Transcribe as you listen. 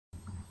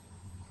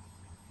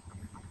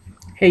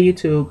Hey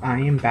YouTube, I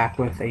am back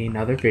with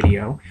another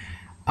video.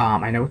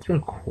 I know it's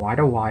been quite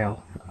a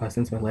while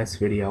since my last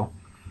video.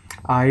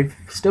 I've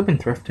still been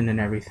thrifting and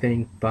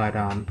everything, but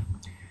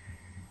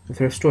the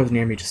thrift stores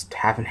near me just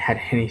haven't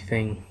had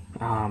anything.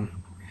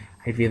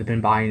 I've either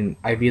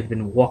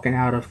been walking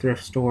out of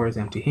thrift stores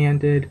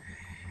empty-handed,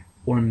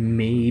 or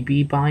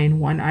maybe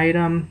buying one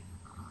item,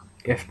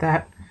 if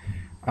that.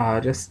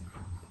 Just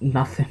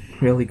nothing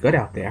really good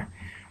out there.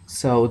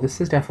 So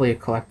this is definitely a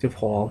collective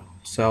haul.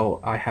 So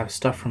I have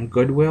stuff from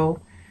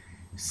Goodwill,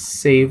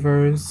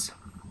 Savers,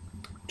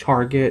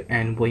 Target,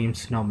 and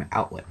Williams-Sonoma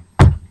outlet.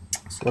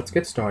 So let's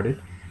get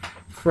started.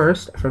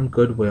 First, from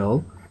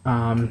Goodwill,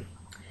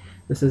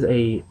 this is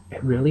a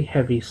really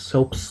heavy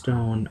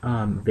soapstone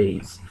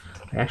vase.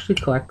 I actually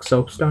collect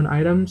soapstone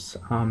items.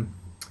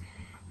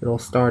 It all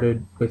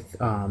started with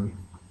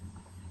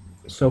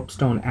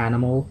soapstone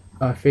animal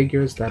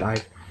figures that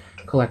I've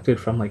collected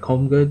from like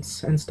Home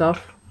Goods and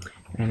stuff,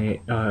 and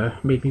it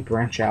made me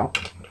branch out.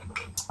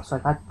 So I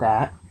got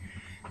that,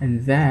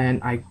 and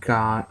then I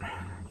got,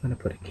 I'm gonna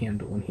put a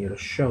candle in here to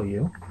show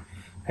you.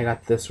 I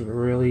got this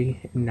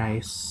really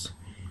nice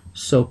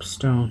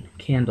soapstone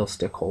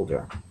candlestick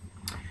holder.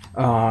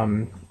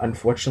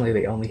 Unfortunately,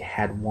 they only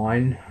had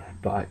one,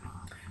 but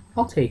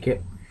I'll take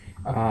it.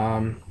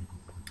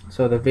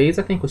 So the vase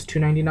I think was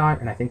 $2.99,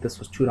 and I think this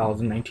was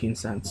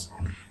 $2.19.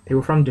 They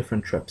were from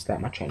different trips,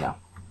 that much I know.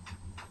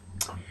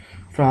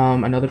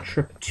 From another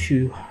trip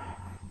to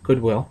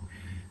Goodwill,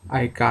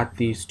 I got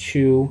these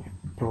two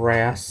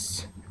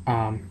brass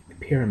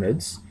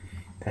pyramids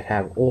that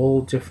have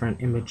all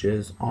different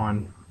images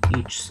on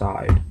each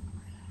side.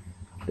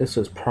 This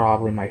was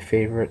probably my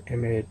favorite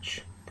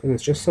image because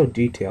it's just so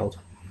detailed.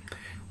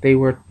 They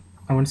were,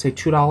 I want to say,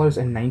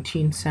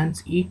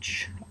 $2.19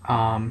 each.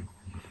 I'm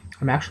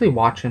actually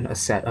watching a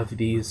set of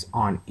these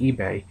on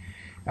eBay.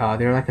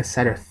 They're like a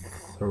set of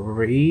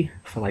three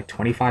for like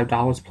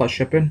 $25 plus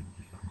shipping.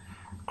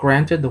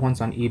 Granted, the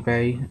ones on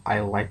eBay, I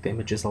like the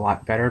images a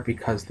lot better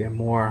because they're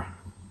more,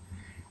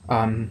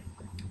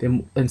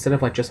 instead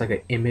of like just like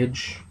an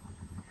image,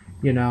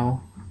 you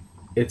know,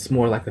 it's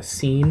more like a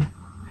scene.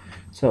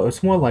 So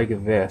it's more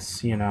like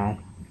this, you know,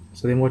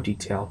 so they're more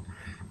detailed.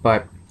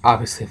 But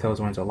obviously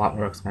those ones are a lot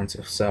more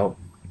expensive. So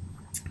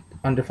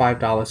under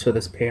 $5 for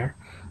this pair,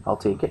 I'll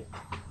take it.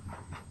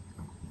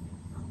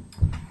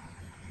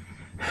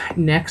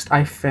 Next,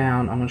 I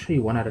found, I'm going to show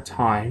you one at a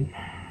time.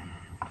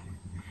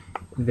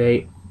 I'm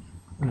going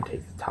to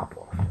take the top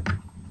off.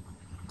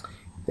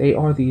 They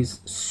are these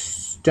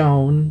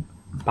stone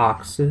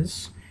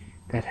boxes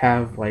that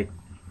have like,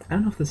 I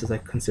don't know if this is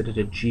like considered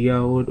a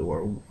geode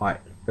or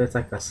what, but it's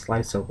like a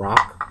slice of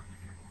rock.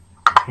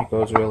 It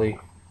goes really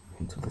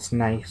into this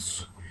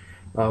nice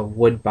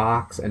wood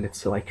box, and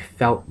it's like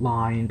felt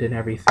lined and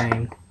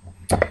everything.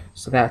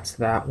 So that's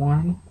that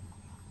one.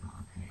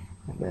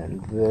 And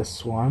then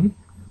this one.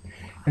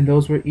 And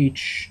those were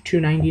each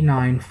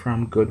 $2.99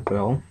 from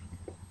Goodwill.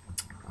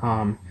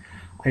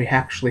 I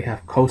actually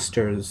have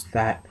coasters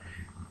that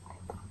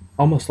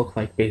almost look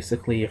like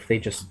basically if they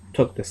just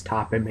took this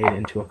top and made it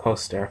into a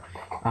coaster.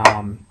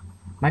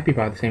 Might be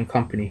by the same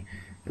company,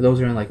 but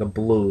those are in like a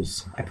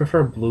blues. I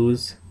prefer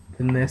blues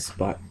than this,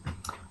 but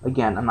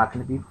again, I'm not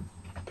going to be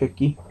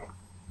picky.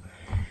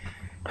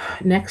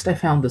 Next, I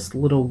found this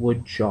little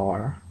wood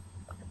jar.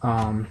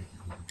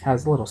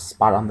 Has a little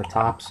spot on the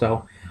top,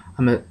 so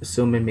I'm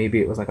assuming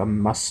maybe it was like a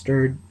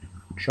mustard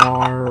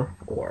jar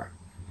or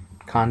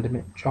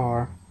condiment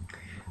jar.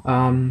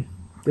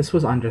 This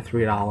was under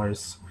 $3.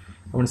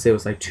 I want to say it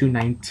was like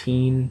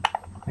 $2.19.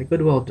 Like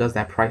Goodwill does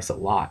that price a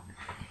lot.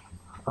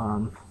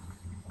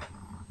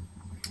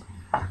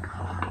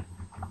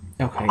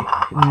 Okay,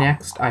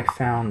 next I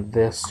found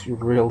this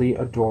really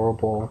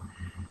adorable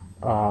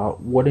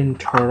wooden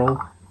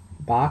turtle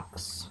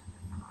box.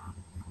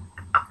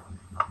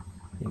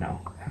 You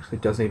know, actually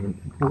doesn't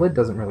even, the lid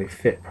doesn't really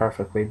fit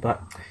perfectly,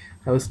 but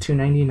that was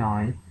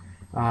 $2.99.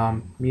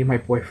 Me and my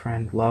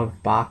boyfriend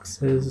love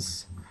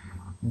boxes,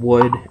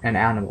 wood, and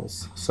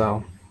animals,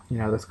 so you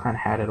know this kind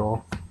of had it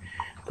all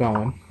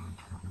going.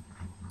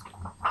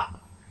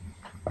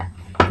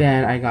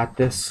 Then I got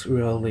this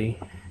really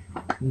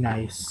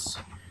nice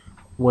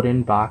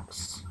wooden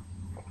box.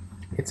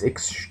 It's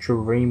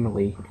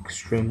extremely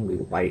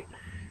light.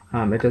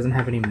 It doesn't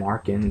have any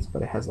markings,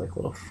 but it has like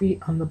little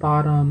feet on the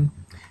bottom.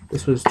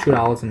 This was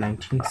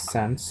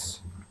 $2.19.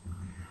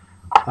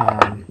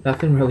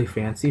 Nothing really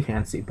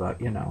fancy,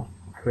 but you know,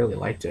 I really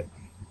liked it.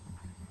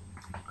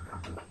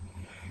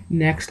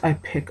 Next, I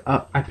picked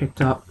up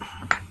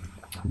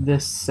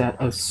this set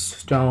of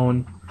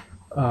stone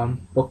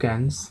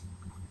bookends.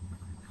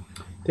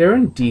 They're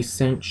in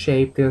decent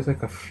shape. There's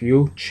like a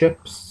few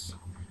chips,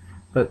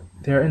 but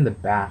they're in the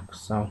back,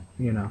 so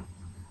you know,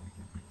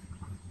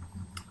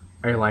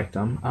 I liked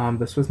them.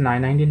 This was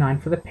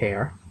 $9.99 for the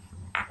pair.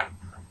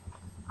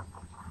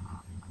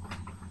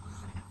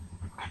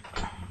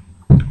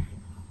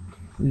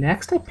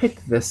 Next, I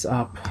picked this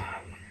up.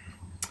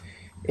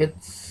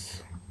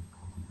 It's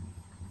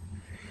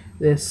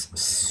this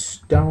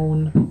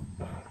stone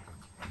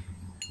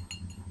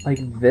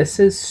like this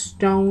is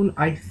stone,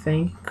 I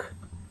think.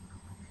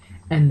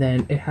 And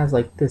then it has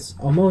like this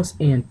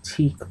almost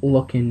antique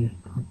looking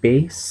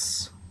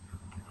base.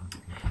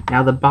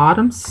 Now the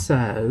bottom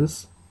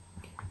says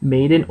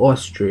made in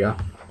Austria,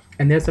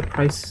 and there's a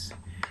price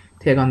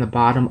tag on the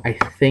bottom. I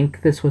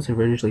think this was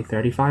originally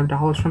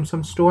 $35 from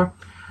some store.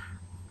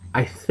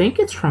 I think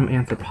it's from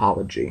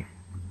Anthropology.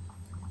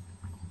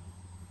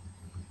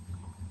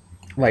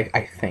 Like,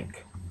 I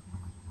think.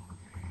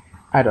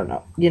 I don't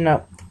know. You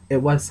know, it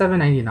was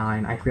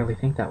 $7.99. I really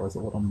think that was a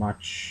little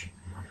much.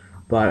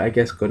 But I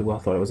guess Goodwill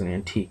thought it was an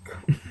antique.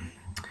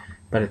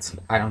 But it's,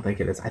 I don't think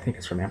it is. I think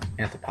it's from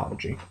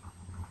Anthropology.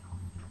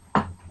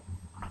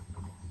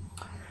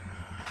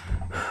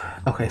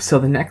 Okay, so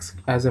the next,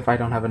 as if I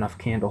don't have enough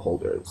candle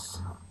holders,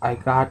 I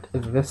got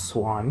this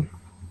one.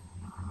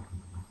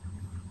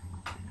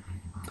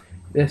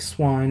 This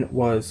one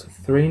was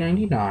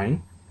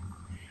 $3.99.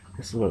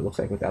 This is what it looks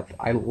like without.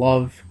 I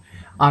love,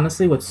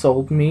 honestly, what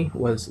sold me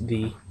was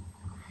the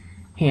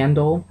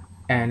handle,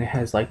 and it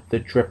has like the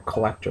drip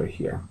collector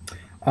here.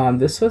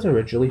 This was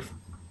originally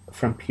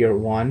from Pier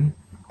 1.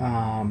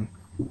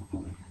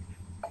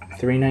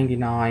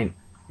 $3.99.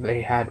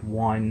 They had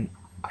one.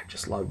 I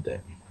just loved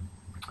it.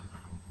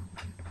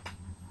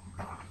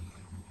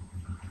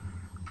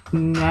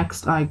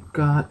 Next, I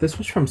got, this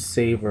was from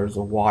Savers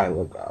a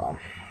while ago.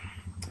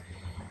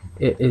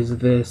 It is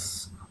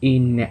this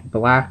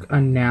black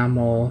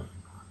enamel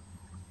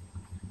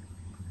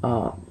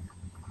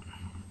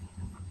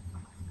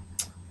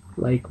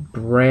like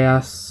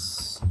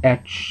brass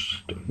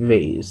etched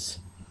vase.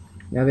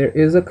 Now there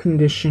is a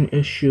condition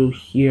issue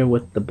here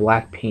with the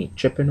black paint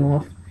chipping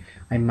off.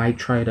 I might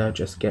try to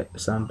just get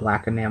some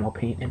black enamel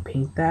paint and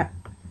paint that.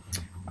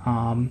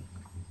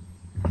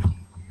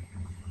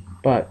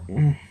 But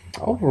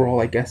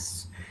overall, I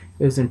guess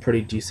it was in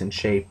pretty decent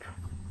shape.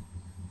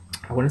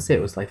 I want to say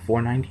it was like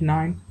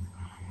 $4.99.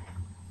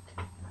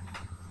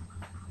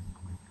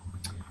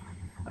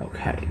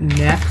 Okay,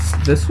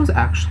 next, this was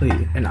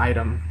actually an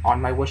item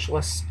on my wish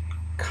list,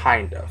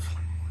 kind of.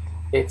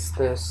 It's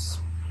this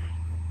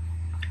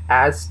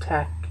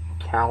Aztec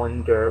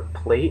calendar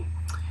plate.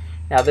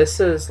 Now this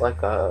is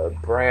like a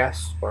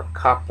brass or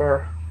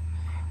copper,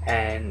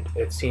 and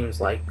it seems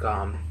like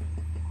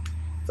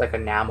it's like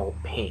enamel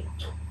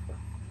paint.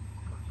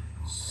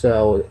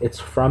 So it's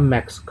from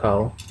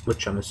Mexico,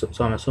 which I'm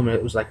assuming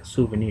it was like a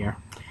souvenir,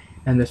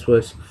 and this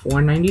was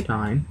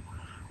 $4.99.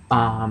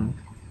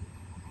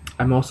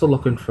 I'm also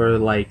looking for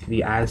like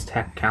the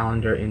Aztec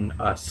calendar in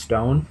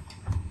stone.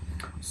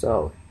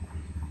 So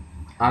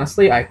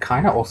honestly, I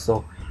kind of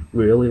also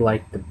really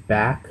like the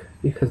back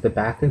because the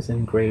back is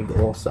engraved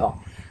also.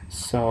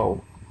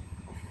 So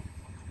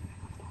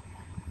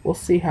we'll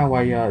see how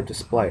I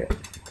display it.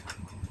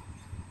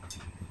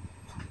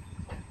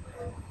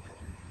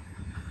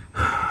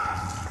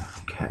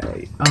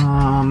 Okay,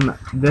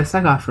 this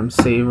I got from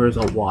Savers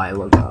a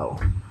while ago.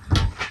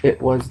 It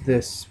was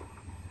this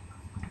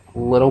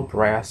little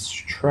brass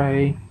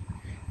tray.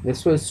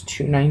 This was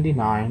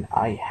 $2.99.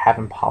 I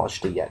haven't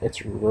polished it yet.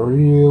 It's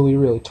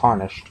really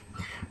tarnished.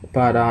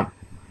 But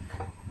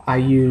I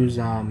use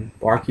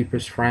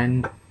Barkeeper's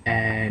Friend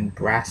and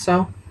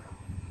Brasso.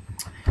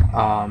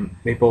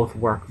 They both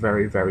work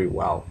very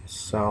well.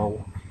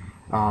 So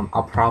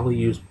I'll probably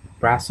use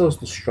Brasso's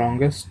the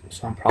strongest,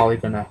 so I'm probably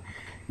gonna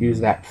use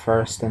that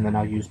first, and then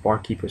I'll use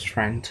Barkeeper's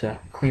Friend to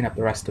clean up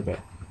the rest of it.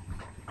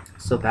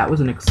 So that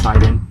was an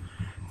exciting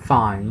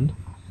find.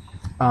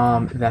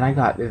 Then I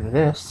got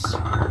this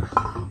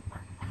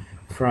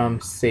from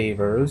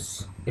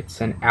Savers.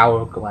 It's an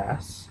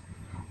hourglass.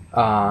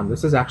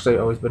 This has actually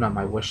always been on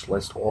my wish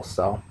list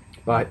also,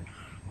 but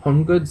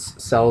Home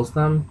Goods sells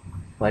them.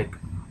 Like,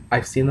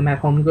 I've seen them at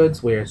Home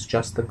Goods where it's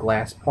just the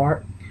glass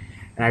part,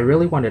 and I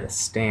really wanted a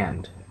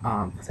stand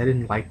because I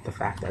didn't like the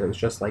fact that it was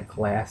just like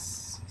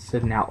glass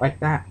sitting out like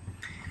that.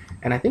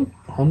 And I think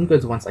Home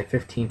Goods wants like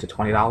 $15 to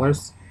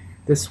 $20.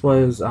 This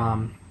was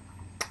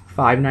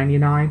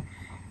 $5.99.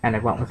 And I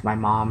went with my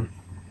mom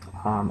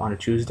on a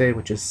Tuesday,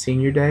 which is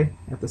senior day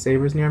at the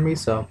Savers near me,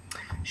 so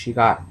she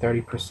got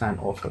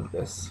 30% off of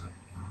this.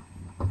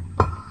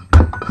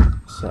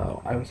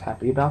 So I was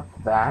happy about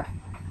that.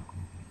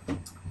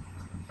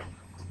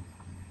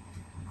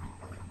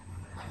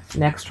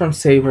 Next from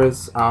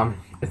Savers,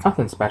 it's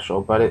nothing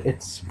special, but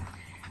it's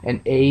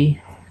an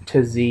A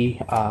to Z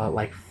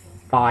like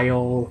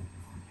file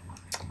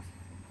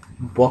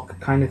book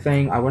kind of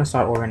thing. I want to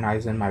start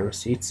organizing my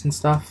receipts and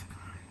stuff.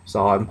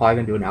 So I'm probably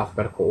going to do an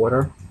alphabetical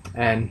order.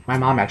 And my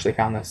mom actually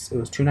found this. It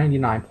was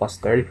 $2.99 plus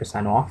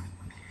 30% off.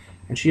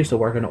 And she used to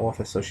work in an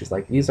office, so she's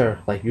like, these are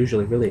like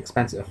usually really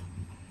expensive.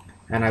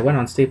 And I went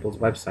on Staples'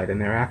 website,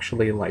 and they're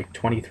actually like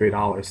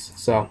 $23.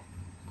 So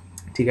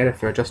to get it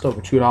for just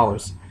over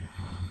 $2,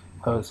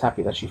 I was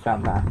happy that she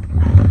found that.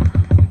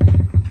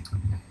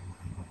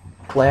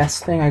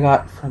 Last thing I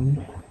got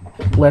from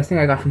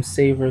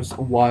Savers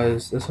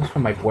was, this was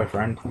from my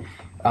boyfriend.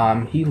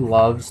 He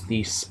loves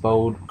the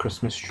Spode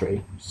Christmas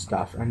tree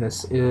stuff, and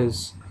this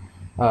is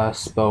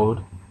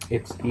Spode.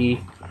 It's the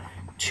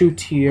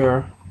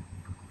 2-tier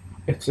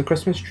It's a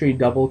Christmas tree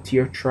double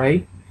tier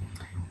tray.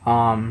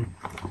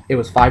 It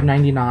was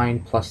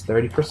 $5.99 plus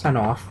 30%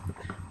 off.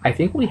 I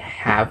think we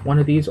have one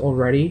of these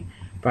already,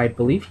 but I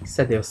believe he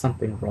said there was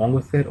something wrong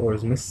with it, or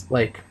was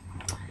I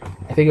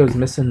think it was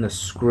missing the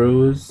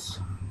screws.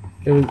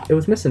 It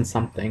was missing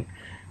something.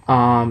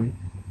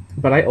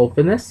 But I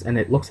opened this and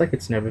it looks like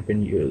it's never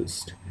been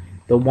used.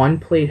 The one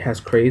plate has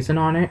craisin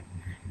on it,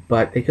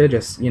 but they could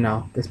have just,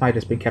 this might have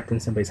just been kept in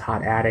somebody's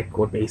hot attic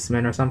or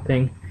basement or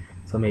something.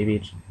 So maybe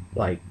it's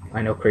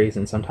I know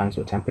craisin sometimes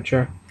with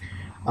temperature.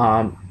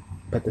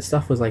 But the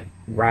stuff was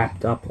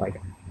wrapped up,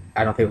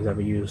 I don't think it was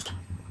ever used.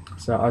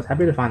 So I was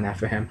happy to find that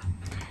for him.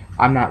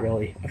 I'm not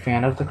really a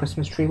fan of the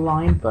Christmas tree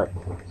line, but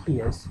he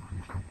is.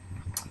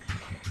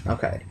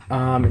 Okay,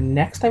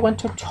 next I went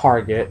to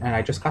Target and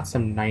I just got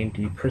some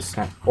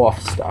 90%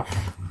 off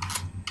stuff.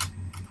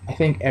 I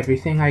think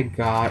everything I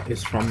got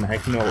is from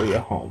Magnolia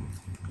Home.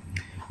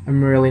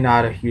 I'm really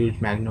not a huge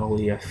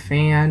Magnolia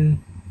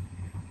fan,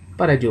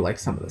 but I do like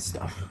some of the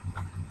stuff.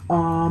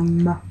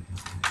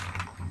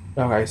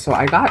 Okay, so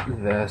I got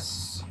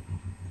this.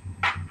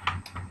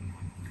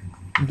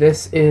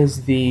 This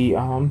is the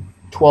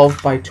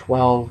 12 by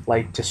 12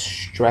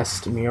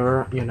 distressed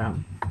mirror,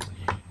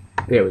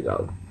 There we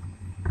go.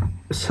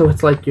 So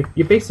it's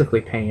you're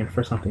basically paying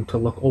for something to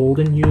look old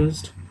and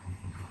used.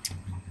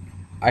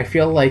 I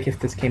feel like if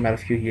this came out a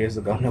few years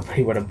ago,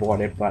 nobody would have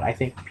bought it, but I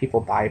think people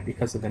buy it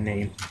because of the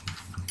name.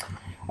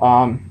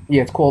 Yeah,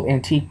 it's called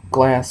Antique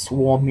Glass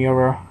Wall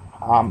Mirror.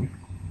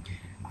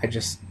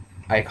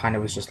 I kind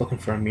of was just looking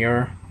for a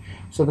mirror.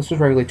 So this was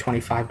regularly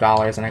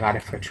 $25, and I got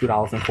it for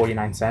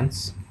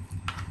 $2.49.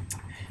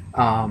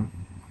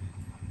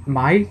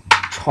 My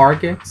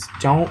Targets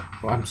don't...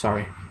 I'm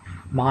sorry.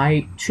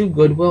 My two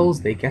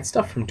Goodwills, they get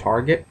stuff from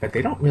Target, but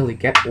they don't really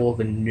get all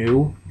the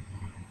new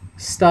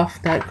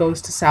stuff that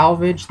goes to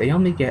salvage. They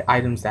only get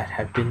items that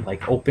have been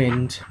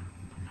opened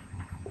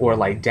or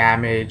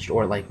damaged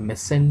or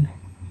missing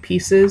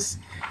pieces.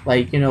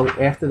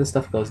 After the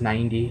stuff goes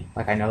 90,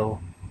 I know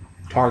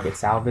Target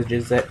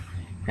salvages it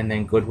and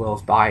then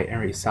Goodwills buy it and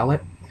resell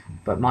it,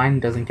 but mine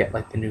doesn't get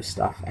the new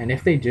stuff, and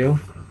if they do,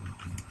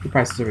 the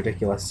prices are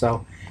ridiculous.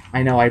 So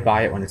I know I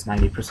buy it when it's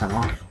 90%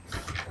 off.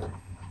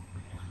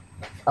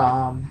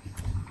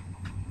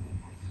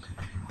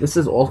 This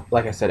is all,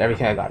 like I said,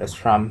 everything I got is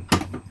from,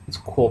 it's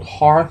called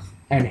Hearth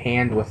and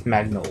Hand with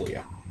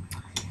Magnolia.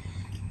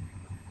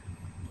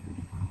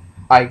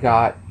 I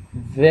got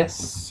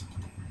this.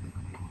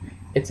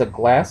 It's a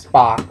glass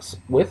box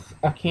with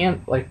a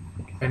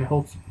and it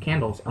holds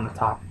candles on the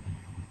top,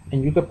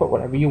 and you could put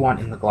whatever you want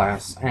in the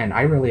glass, and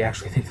I really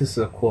actually think this is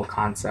a cool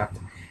concept.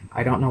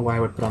 I don't know why I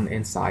would put on the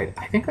inside.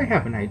 I think I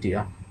have an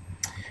idea.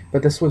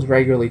 But this was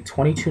regularly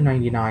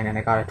 $22.99, and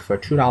I got it for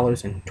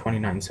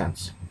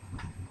 $2.29.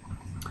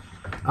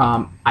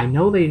 I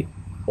know they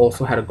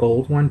also had a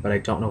gold one, but I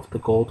don't know if the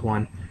gold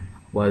one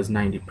was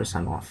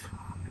 90% off.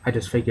 I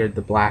just figured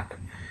the black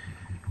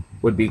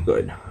would be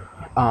good.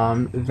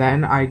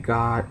 Then I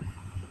got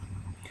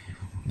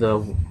the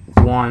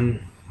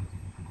 1,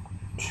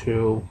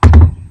 2,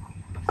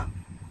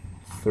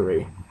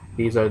 3.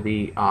 These are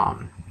the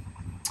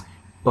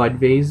bud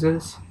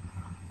vases.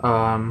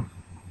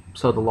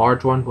 So the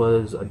large one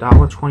was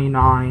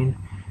 $1.29,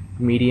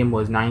 medium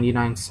was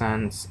 99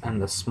 cents,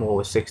 and the small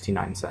was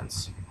 69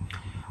 cents.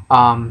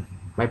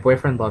 My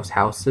boyfriend loves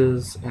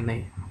houses, and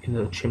in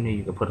the chimney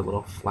you could put a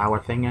little flower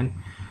thing in.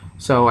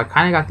 So I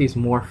kind of got these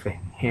more for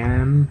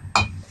him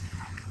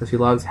because he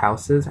loves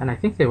houses, and I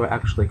think they were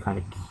actually kind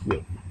of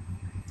cute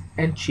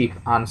and cheap,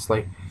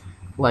 honestly.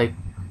 I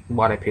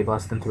paid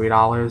less than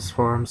 $3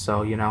 for them,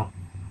 so if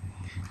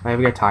I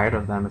ever get tired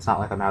of them, it's not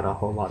like I'm out a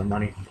whole lot of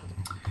money.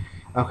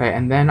 Okay,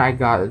 and then I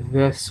got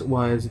this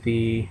was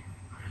the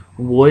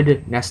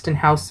wood nesting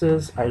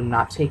houses. I'm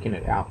not taking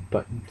it out,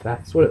 but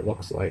that's what it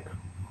looks like.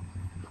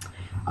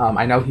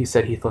 I know he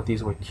said he thought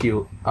these were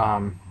cute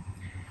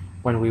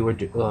when we were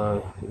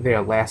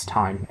there last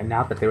time, and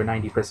now that they were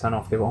 90%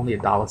 off, they were only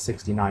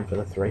 $1.69 for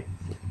the 3.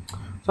 So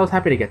I was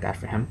happy to get that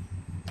for him.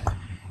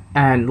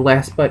 And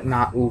last but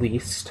not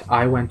least,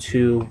 I went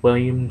to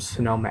Williams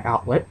Sonoma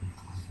Outlet,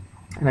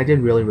 and I did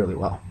really, really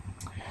well.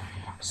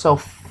 So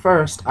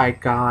first I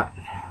got,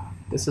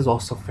 this is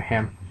also for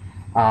him.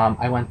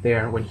 I went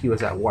there when he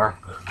was at work.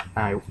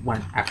 I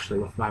went actually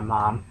with my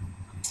mom.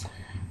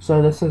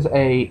 So this is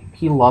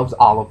he loves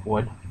olive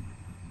wood.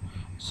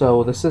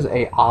 So this is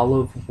a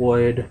olive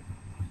wood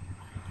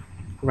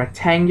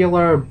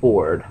rectangular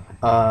board.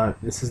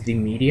 This is the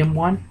medium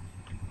one.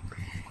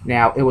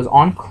 Now it was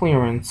on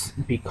clearance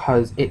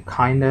because it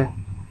kind of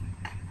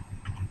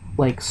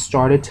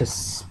started to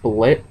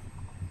split.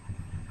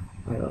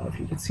 I don't know if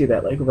you can see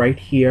that, right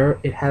here,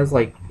 it has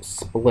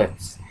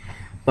splits.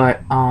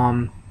 But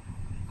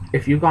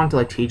if you've gone to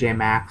TJ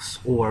Maxx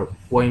or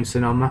Williams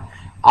Sonoma,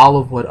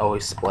 olive wood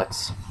always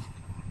splits.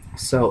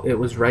 So it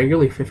was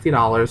regularly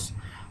 $50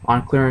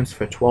 on clearance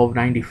for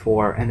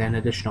 $12.94, and then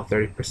additional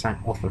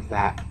 30% off of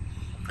that.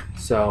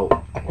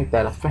 So I picked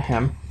that up for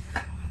him.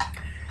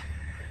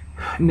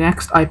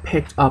 Next, I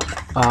picked up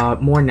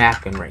more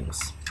napkin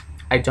rings.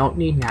 I don't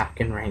need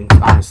napkin rings,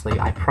 honestly.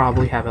 I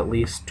probably have at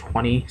least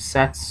 20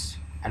 sets,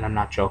 and I'm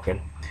not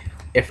joking,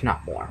 if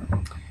not more.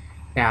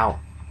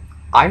 Now,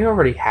 I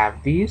already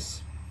have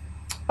these,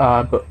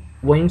 but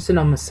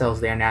Williams-Sonoma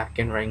sells their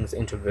napkin rings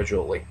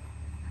individually.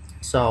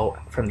 So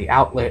from the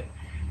outlet,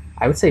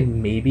 I would say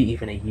maybe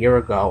even a year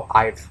ago,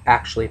 I've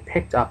actually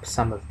picked up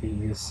some of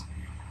these.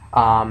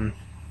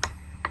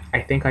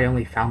 I think I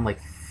only found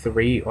like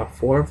 3 or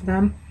 4 of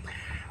them,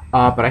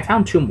 but I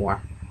found 2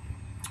 more.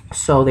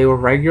 So they were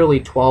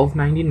regularly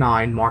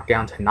 $12.99, marked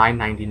down to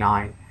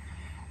 $9.99.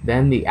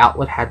 Then the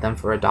outlet had them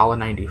for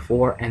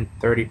 $1.94 and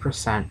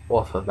 30%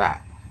 off of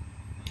that.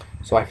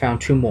 So I found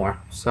 2 more.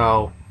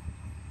 So,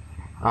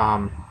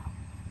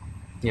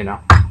 you know,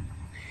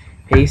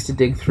 pays to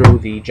dig through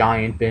the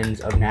giant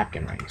bins of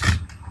napkin rings.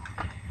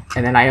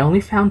 And then I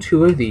only found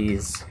 2 of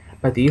these,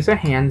 but these are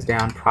hands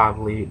down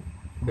probably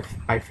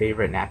my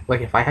favorite napkin.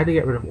 Like if I had to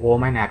get rid of all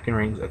my napkin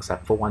rings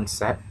except for 1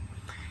 set,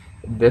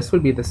 this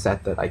would be the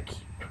set that I keep.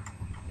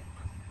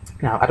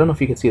 Now, I don't know if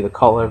you can see the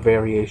color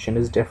variation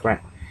is different.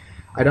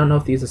 I don't know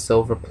if these are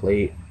silver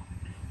plate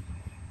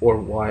or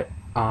what.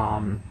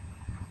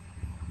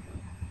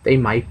 They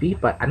might be,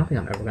 but I don't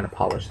think I'm ever going to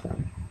polish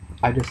them.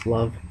 I just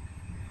love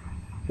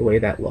the way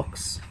that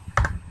looks.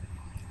 I'm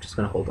just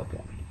going to hold up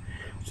one.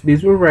 So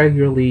these were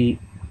regularly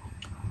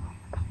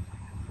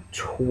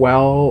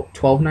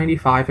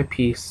 $12.95 a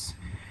piece.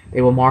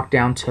 They were marked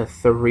down to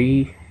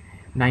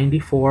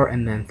 $3.94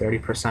 and then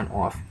 30%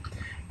 off.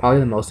 Probably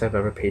the most I've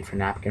ever paid for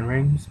napkin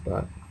rings,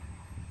 but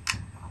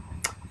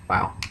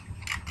wow.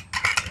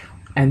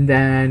 And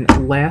then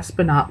last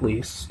but not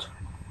least,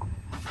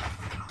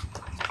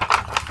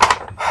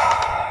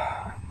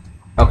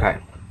 okay,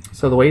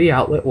 so the way the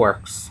outlet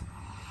works,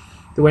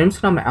 the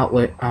Williams-Sonoma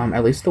outlet,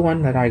 at least the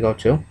one that I go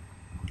to,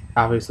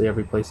 obviously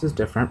every place is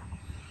different,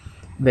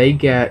 they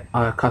get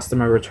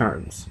customer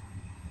returns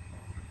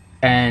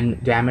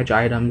and damaged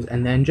items,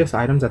 and then just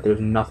items that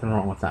there's nothing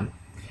wrong with them.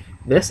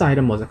 This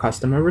item was a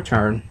customer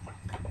return.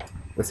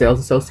 The sales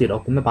associate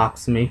opened the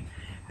box to me.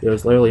 There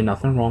was literally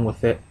nothing wrong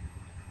with it.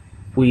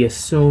 We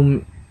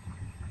assume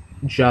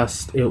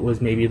just it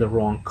was maybe the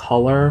wrong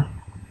color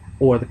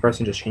or the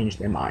person just changed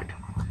their mind.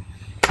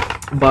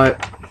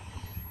 But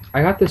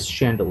I got this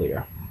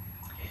chandelier.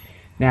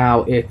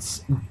 Now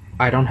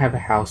I don't have a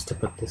house to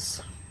put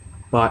this,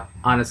 but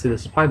honestly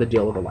this is probably the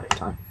deal of a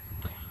lifetime.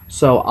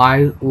 So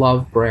I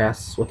love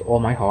brass with all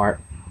my heart.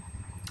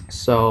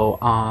 So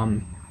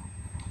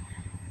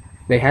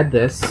they had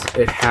this.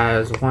 It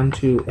has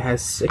it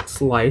has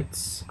 6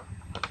 lights.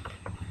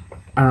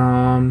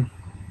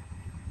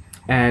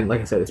 And like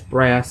I said, it's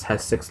brass,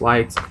 has 6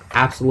 lights,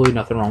 absolutely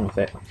nothing wrong with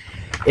it.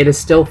 It is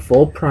still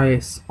full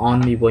price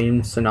on the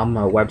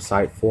Williams-Sonoma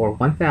website for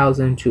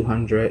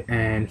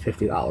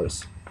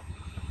 $1,250.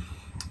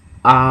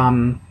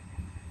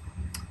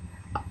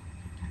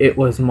 It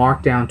was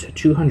marked down to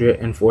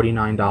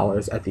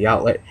 $249 at the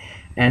outlet,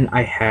 and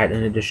I had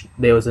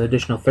there was an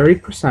additional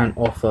 30%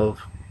 off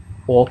of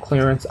all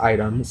clearance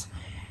items,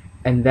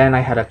 and then I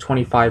had a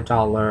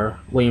 $25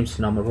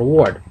 Williams-Sonoma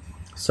reward.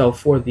 So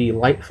for the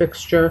light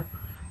fixture,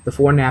 the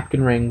 4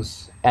 napkin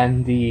rings,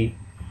 and the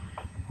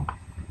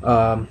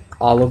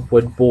olive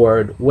wood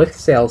board with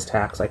sales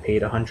tax, I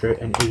paid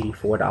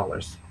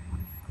 $184.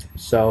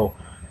 So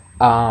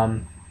I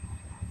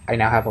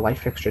now have a light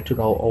fixture to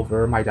go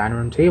over my dining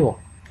room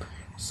table.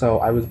 So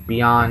I was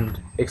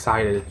beyond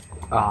excited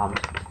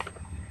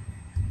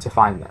to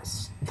find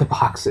this. The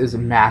box is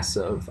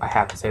massive, I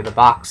have to say. The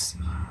box,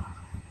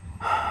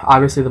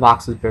 obviously the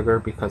box is bigger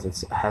because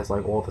it has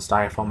like all the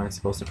styrofoam and it's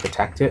supposed to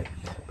protect it,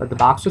 but the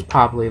box was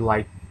probably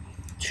like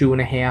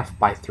 2.5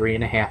 by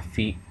 3.5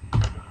 feet.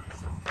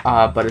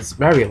 But it's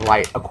very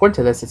light. According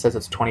to this, it says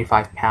it's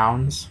 25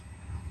 pounds,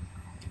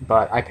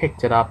 but I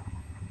picked it up,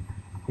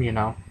 you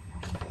know,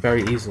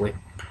 very easily.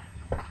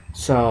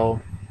 So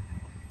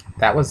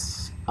that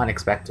was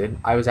unexpected.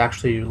 I was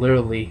actually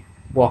literally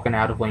walking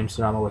out of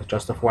Williams-Sonoma with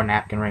just the 4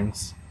 napkin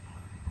rings,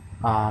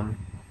 and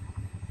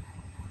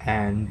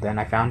then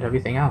I found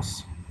everything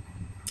else.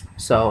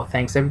 So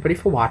thanks everybody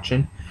for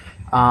watching.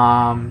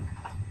 I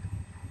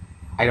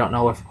don't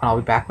know when I'll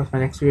be back with my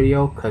next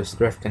video because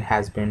thrifting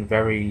has been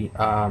very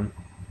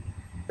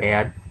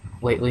bad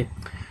lately.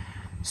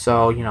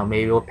 So, you know,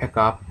 maybe we'll pick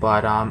up,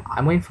 but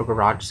I'm waiting for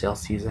garage sale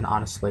season,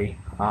 honestly,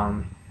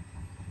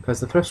 because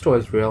the thrift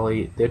stores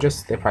really, their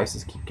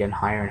prices keep getting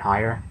higher and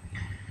higher.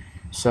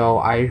 So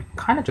I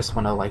kind of just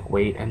want to like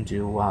wait and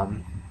do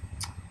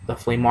the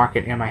flea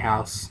market near my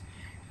house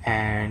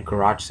and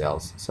garage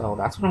sales. So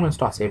that's what I'm going to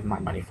start saving my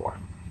money for.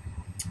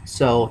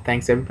 So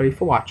thanks everybody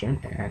for watching,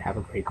 and have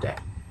a great day.